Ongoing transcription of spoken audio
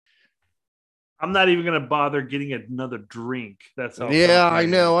I'm not even going to bother getting another drink. That's how. Yeah, I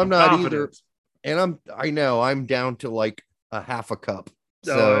know. I'm not confident. either. And I know I'm down to like a half a cup.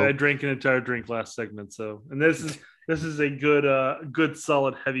 So I So drank an entire drink last segment. So, and this is a good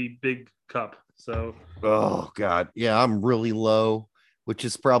solid heavy big cup. So, oh God. Yeah, I'm really low, which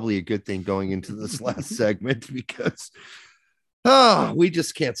is probably a good thing going into this last segment because we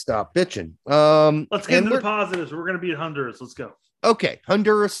just can't stop bitching. let's get into the positives. We're going to be at Honduras. Let's go. Okay,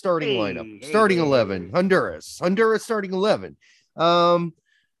 Honduras starting lineup. Starting 11. Honduras starting 11. I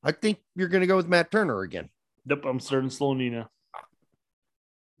think you're going to go with Matt Turner again. Yep, I'm starting Slonina.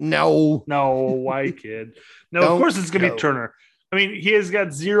 No, why, kid? No, of course it's going to be Turner. I mean, he has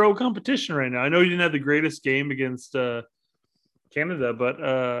got zero competition right now. I know he didn't have the greatest game against Canada,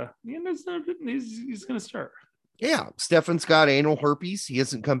 but he's going to start. Yeah, Stefan's got anal herpes. He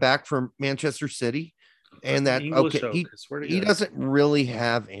hasn't come back from Manchester City. And that English okay, he doesn't really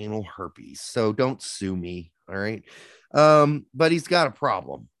have anal herpes, so don't sue me. All right. But he's got a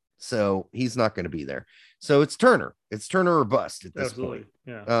problem, so he's not going to be there. So it's Turner or bust at this point.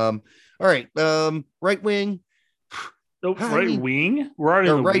 Yeah. All right. Right wing. Nope, wing. We're already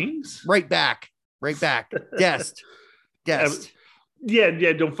in the wings. Right back. Dest. Yeah.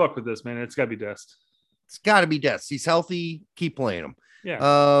 Don't fuck with this, man. It's got to be Dest. It's got to be Dest. He's healthy. Keep playing him.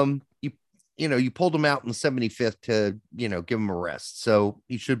 Yeah. You pulled him out in the 75th to, give him a rest. So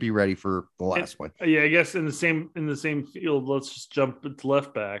he should be ready for the last one. Yeah, I guess in the same field, let's just jump to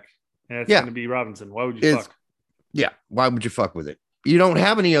left back. And it's going to be Robinson. Why would you fuck? Yeah, why would you fuck with it? You don't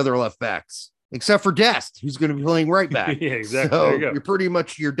have any other left backs except for Dest, who's going to be playing right back. Yeah, exactly. So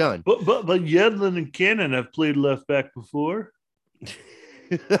you're done. But Yedlin and Cannon have played left back before.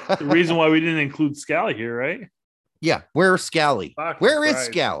 The reason why we didn't include Scally here, right? Yeah, where's Scally? Where is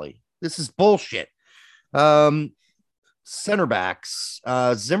Scally? This is bullshit. Center backs.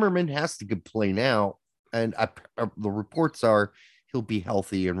 Zimmerman has to play now, and the reports are he'll be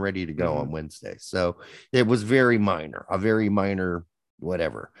healthy and ready to go on Wednesday. So it was a very minor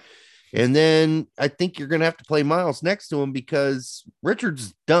whatever. And then I think you're going to have to play Miles next to him because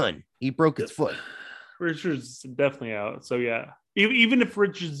Richards done. He broke his foot. Richards definitely out. So yeah, even if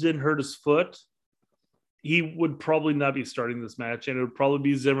Richards didn't hurt his foot, he would probably not be starting this match, and it would probably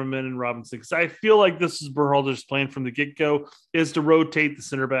be Zimmerman and Robinson. Because I feel like this is Berhalter's plan from the get-go, is to rotate the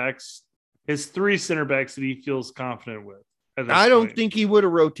center backs, his 3 center backs that he feels confident with. I don't think he would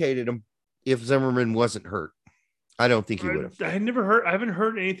have rotated him if Zimmerman wasn't hurt. I don't think he would have. I haven't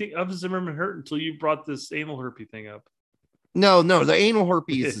heard anything of Zimmerman hurt until you brought this anal herpes thing up. No, the anal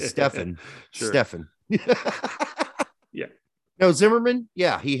herpes is Stefan. Sure. Stefan. Yeah. No, Zimmerman.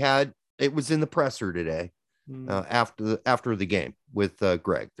 Yeah, he had. It was in the presser today after the game with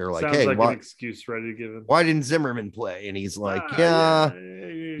Gregg. They're like, "Hey, an excuse ready to give him. Why didn't Zimmerman play?" And he's like,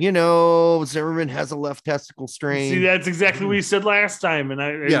 Zimmerman has a left testicle strain. See, that's exactly what he said last time, and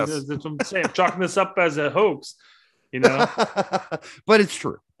that's what I'm saying. I'm chalking this up as a hoax, But it's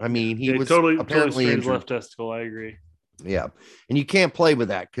true. I mean, he was apparently injured. Left testicle. I agree. Yeah, and you can't play with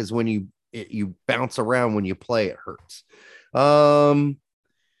that because when you bounce around when you play, it hurts.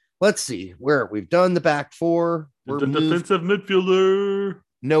 Let's see where we've done the back 4. We're the defensive midfielder.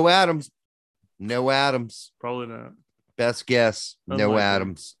 No Adams. Probably not. Best guess. Unlikely. No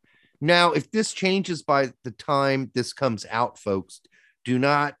Adams. Now, if this changes by the time this comes out, folks, do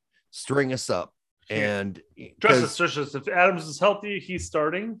not string us up. And trust us, if Adams is healthy, he's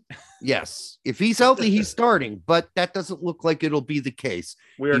starting. Yes, if he's healthy, he's starting. But that doesn't look like it'll be the case.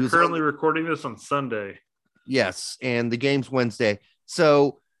 We are currently recording this on Sunday. Yes, and the game's Wednesday.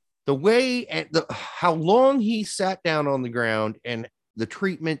 So the way and how long he sat down on the ground and the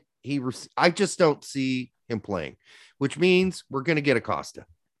treatment I just don't see him playing, which means we're going to get Acosta.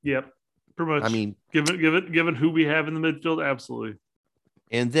 Yep, pretty much. I mean, given who we have in the midfield, absolutely.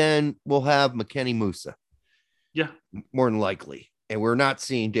 And then we'll have McKennie Musa. Yeah, more than likely. And we're not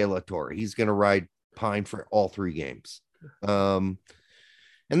seeing De La Torre. He's going to ride Pine for all 3 games. And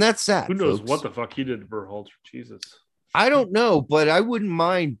that's sad. Who knows folks. What the fuck he did to Berhalter? Jesus. I don't know, but I wouldn't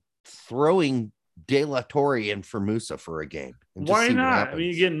mind throwing De La Torre in for Musa for a game. Why not? I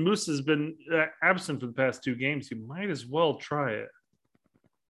mean, again, Musa's been absent for the past 2 games. You might as well try it.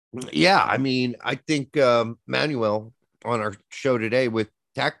 Yeah, I mean, I think Manuel on our show today with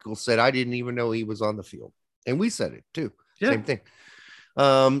Tactical said, I didn't even know he was on the field. And we said it too. Yeah. Same thing.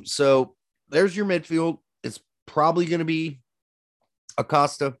 So there's your midfield. It's probably going to be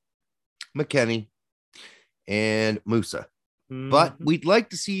Acosta, McKennie, and Musa. But we'd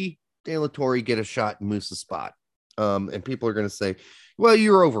like to see De La Torre get a shot in Musa's spot. And people are going to say, well,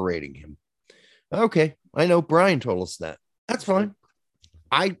 you're overrating him. Okay. I know Brian told us that. That's fine.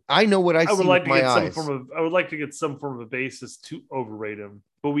 I know what I would see like with to my get eyes. I would like to get some form of a basis to overrate him,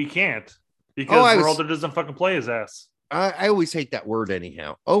 but we can't because Berhalter doesn't fucking play his ass. I always hate that word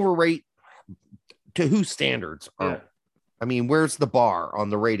anyhow. Overrate to whose standards? I mean, where's the bar on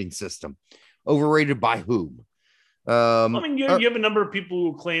the rating system? Overrated by whom? I mean, you have a number of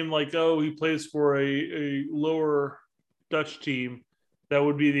people who claim like, oh, he plays for a lower Dutch team that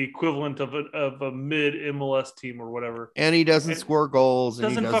would be the equivalent of a mid MLS team or whatever, and he doesn't score goals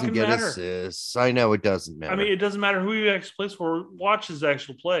and he doesn't get assists. I know it doesn't matter. I mean, it doesn't matter who he actually plays for. Watch his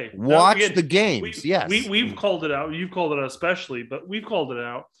actual play. Watch the games. We've called it out. You've called it out especially, but we've called it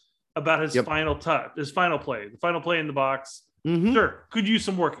out about his final touch, his final play, the final play in the box. Mm-hmm. Sure, could use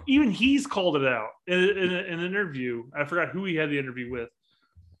some work. Even he's called it out in an interview. I forgot who he had the interview with,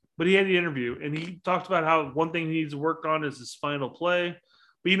 but he had the interview and he talked about how one thing he needs to work on is his final play.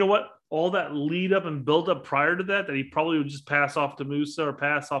 But you know what? All that lead up and build up prior to that he probably would just pass off to Musa or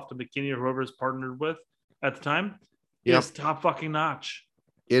pass off to McKinney or whoever is partnered with at the time is top fucking notch.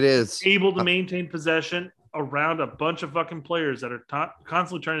 It is. Able to maintain possession around a bunch of fucking players that are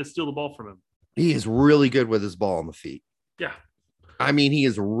constantly trying to steal the ball from him. He is really good with his ball on the feet. Yeah. I mean, he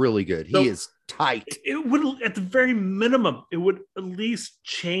is really good. He is tight. It would, at the very minimum, it would at least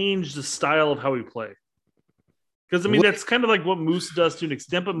change the style of how we play. Because, I mean, that's kind of like what Moose does to an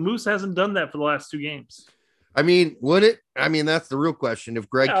extent, but Moose hasn't done that for the last 2 games. I mean, would it? I mean, that's the real question. If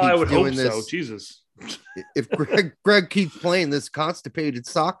Gregg keeps doing this, so. Jesus. If Gregg keeps playing this constipated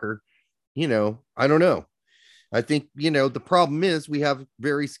soccer, I don't know. I think, the problem is we have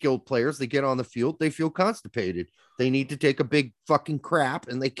very skilled players. They get on the field, they feel constipated. They need to take a big fucking crap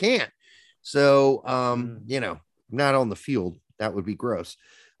and they can't. So, not on the field. That would be gross.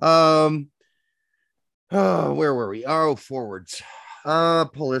 Where were we? Oh, forwards.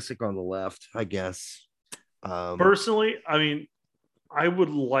 Pulisic on the left, I guess. Personally, I mean, I would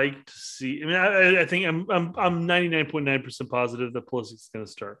like to see. I mean, I think I'm 99.9% positive that Pulisic's going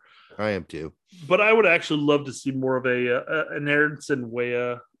to start. I am too. But I would actually love to see more of an Aronson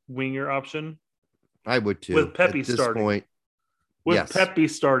Weah winger option. I would too. With Pepe starting. Pepe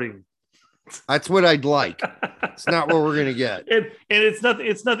starting. That's what I'd like. It's not what we're gonna get. And it's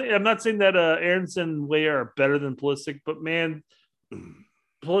nothing. I'm not saying that Aronson and Weah are better than Pulisic, but man,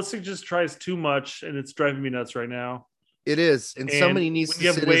 Pulisic just tries too much, and it's driving me nuts right now. It is, and somebody needs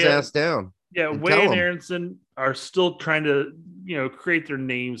to sit his ass down. Yeah, Weah and Aronson are still trying to, create their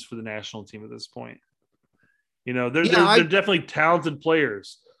names for the national team at this point. They're definitely talented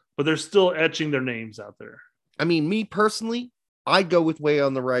players, but they're still etching their names out there. I mean, me personally, I'd go with Weah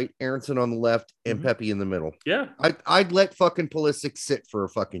on the right, Aronson on the left, and Pepe in the middle. Yeah. I'd let fucking Pulisic sit for a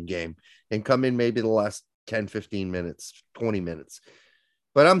fucking game and come in maybe the last 10, 15 minutes, 20 minutes.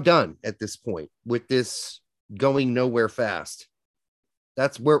 But I'm done at this point with this going nowhere fast.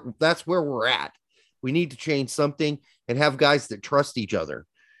 That's where we're at. We need to change something and have guys that trust each other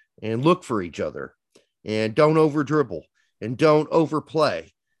and look for each other and don't over dribble and don't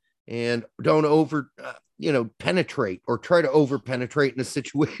overplay and don't over, penetrate or try to over penetrate in a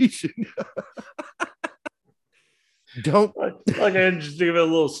situation. Don't like I just give it a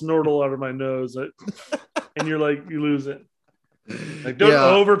little snortle out of my nose, and you're like, you lose it. Like, don't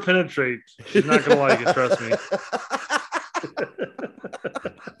over penetrate. She's not gonna like it. Trust me.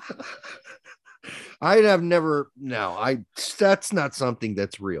 I'd have never. No, that's not something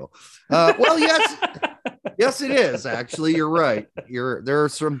that's real. Well, yes, it is. Actually, you're right. There are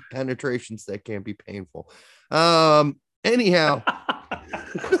some penetrations that can be painful. Anyhow,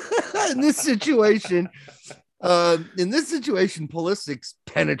 in this situation, Pulisic's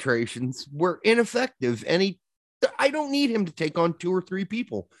penetrations were ineffective, and I don't need him to take on 2 or 3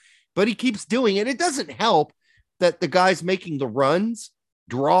 people, but he keeps doing it. It doesn't help that the guys making the runs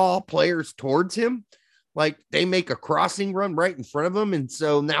draw players towards him. Like, they make a crossing run right in front of him, and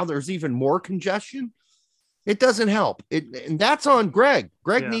so now there's even more congestion. It doesn't help. And that's on Gregg.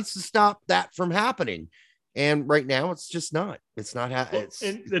 Gregg needs to stop that from happening. And right now, it's just not. It's not.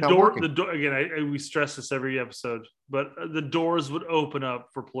 The door again. We stress this every episode, but the doors would open up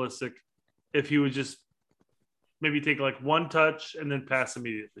for Pulisic if he would just maybe take like one touch and then pass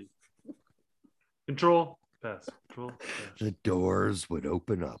immediately. Control, pass. Control, pass. The doors would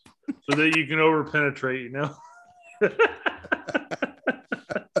open up so that you can over penetrate.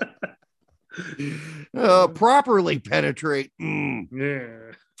 Properly penetrate.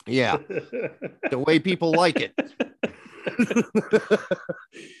 Yeah, the way people like it.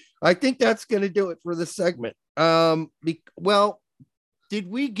 I think that's going to do it for this segment. Well, did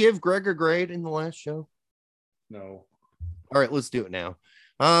we give Gregg a grade in the last show? No. All right, let's do it now.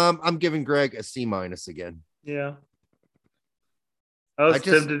 I'm giving Gregg a C- again. Yeah. I was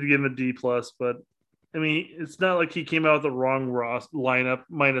tempted to give him a D+, but I mean, it's not like he came out with the wrong lineup,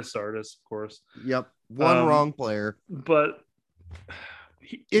 minus Sardis, of course. Yep, one wrong player, but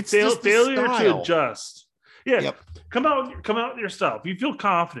it's just failure to adjust. Yeah, yep. Come out with your stuff. You feel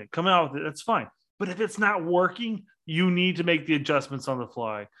confident, come out with it. That's fine. But if it's not working, you need to make the adjustments on the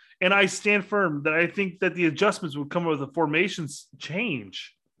fly. And I stand firm that I think that the adjustments would come with a formations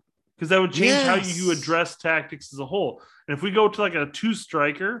change, because that would change how you address tactics as a whole. And if we go to like a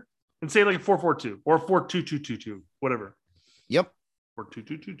 2-striker and say like a 4-4-2 or 4-2-2-2-2, whatever. Yep.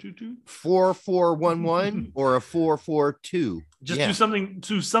 4-2-2-2-2-2. 4-4-1-1 or a 4-4-2. Just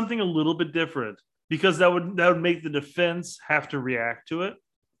do something a little bit different, because that would make the defense have to react to it.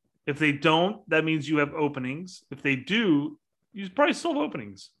 If they don't, that means you have openings. If they do, you probably still have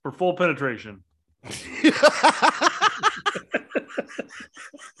openings for full penetration.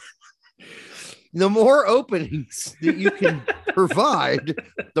 The more openings that you can provide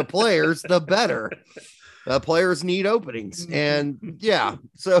the players, the better. Players need openings. And yeah,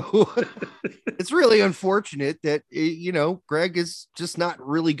 so it's really unfortunate that, Gregg is just not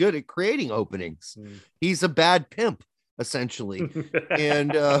really good at creating openings. He's a bad pimp, essentially.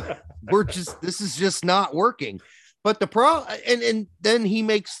 And this is just not working. But the problem, and then he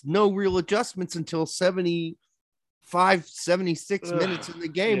makes no real adjustments until 76 minutes in the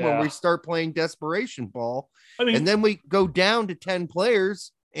game when we start playing desperation ball. And then we go down to 10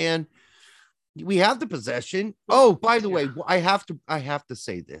 players and we have the possession. Oh, by the way, I have to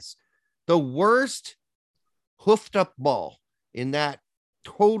say this. The worst hoofed up ball in that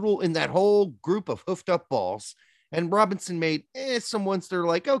whole group of hoofed up balls. And Robinson made some ones that are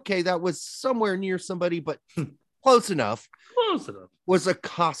like, okay, that was somewhere near somebody, but close enough. Was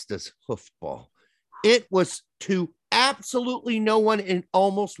Acosta's hoofed ball. It was to absolutely no one and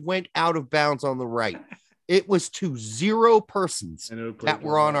almost went out of bounds on the right. It was to 0 persons that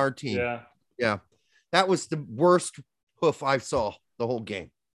were on our team. Yeah. That was the worst hoof I saw the whole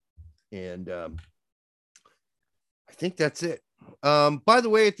game. And I think that's it. By the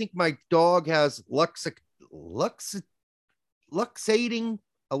way, I think my dog has luxating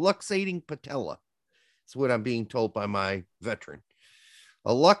patella. That's what I'm being told by my veteran.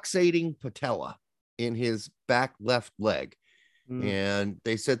 A luxating patella in his back left leg. And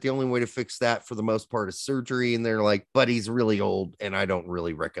they said the only way to fix that for the most part is surgery. And they're like, but he's really old and I don't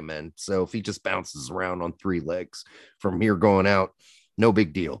really recommend. So if he just bounces around on 3 legs from here going out, no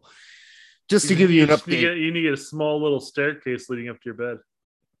big deal. Just to give you an update. You need a small little staircase leading up to your bed.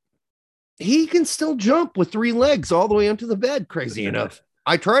 He can still jump with 3 legs all the way onto the bed. Crazy enough.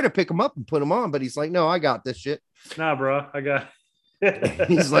 I try to pick him up and put him on, but he's like, no, I got this shit. Nah, bro, I got it.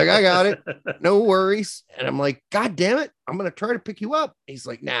 He's like, I got it. No worries. And I'm like, God damn it. I'm going to try to pick you up. He's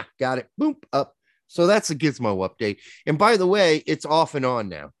like, nah, got it. Boom, up. So that's a Gizmo update. And by the way, it's off and on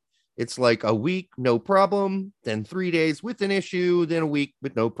now. It's like a week, no problem. Then 3 days with an issue. Then a week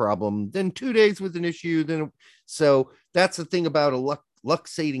with no problem. Then 2 days with an issue. So that's the thing about a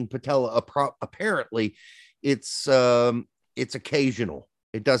luxating patella. Apparently it's occasional.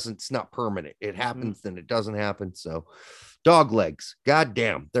 It's not permanent. It happens, then it doesn't happen. So dog legs, god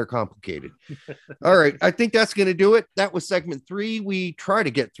damn, they're complicated. All right, I think that's going to do it. That was segment 3. We try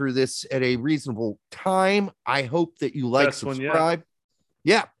to get through this at a reasonable time. I hope that you like, subscribe.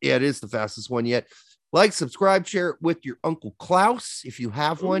 Yeah, it is the fastest one yet. Like, subscribe, share it with your Uncle Klaus if you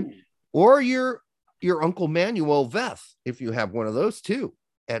have one, or your Uncle Manuel Veth if you have one of those too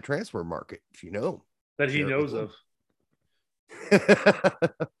at Transfer Market, if you know that he knows of.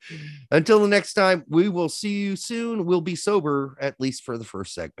 Until the next time, we will see you soon. We'll be sober, at least for the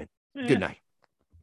first segment. Good night.